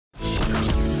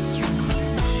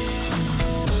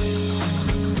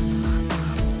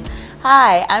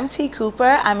Hi, I'm T.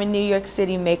 Cooper. I'm a New York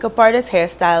City makeup artist,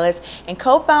 hairstylist, and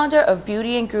co-founder of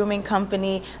beauty and grooming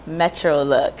company Metro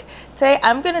Look. Today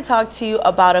I'm going to talk to you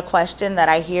about a question that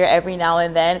I hear every now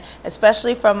and then,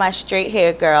 especially from my straight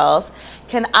hair girls.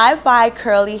 Can I buy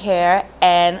curly hair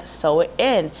and sew it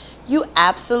in? You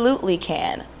absolutely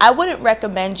can. I wouldn't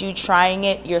recommend you trying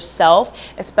it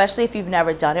yourself, especially if you've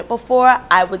never done it before.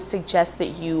 I would suggest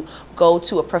that you go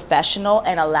to a professional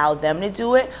and allow them to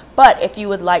do it. But if you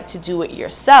would like to do it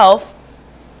yourself,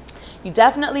 you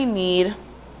definitely need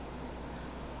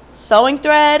sewing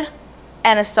thread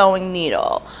and a sewing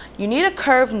needle. You need a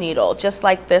curved needle just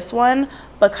like this one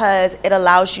because it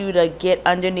allows you to get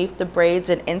underneath the braids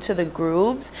and into the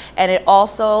grooves, and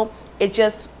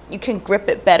you can grip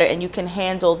it better and you can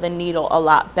handle the needle a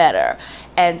lot better.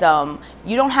 And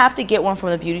you don't have to get one from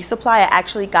the beauty supply. I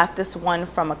actually got this one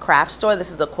from a craft store. This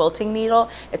is a quilting needle.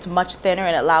 It's much thinner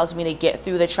and it allows me to get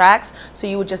through the tracks. So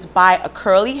you would just buy a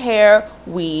curly hair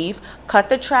weave, cut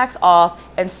the tracks off,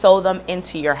 and sew them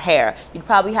into your hair. You'd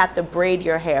probably have to braid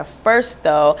your hair first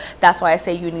though. That's why I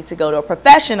say you need to go to a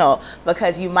professional,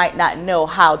 because you might not know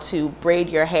how to braid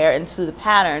your hair into the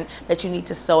pattern that you need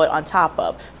to sew it on top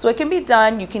of. So it can be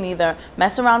done. You can either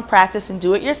mess around, practice, and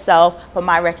do it yourself, but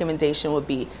my recommendation would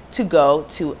be to go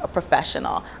to a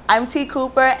professional. I'm T.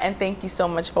 Cooper, and thank you so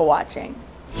much for watching.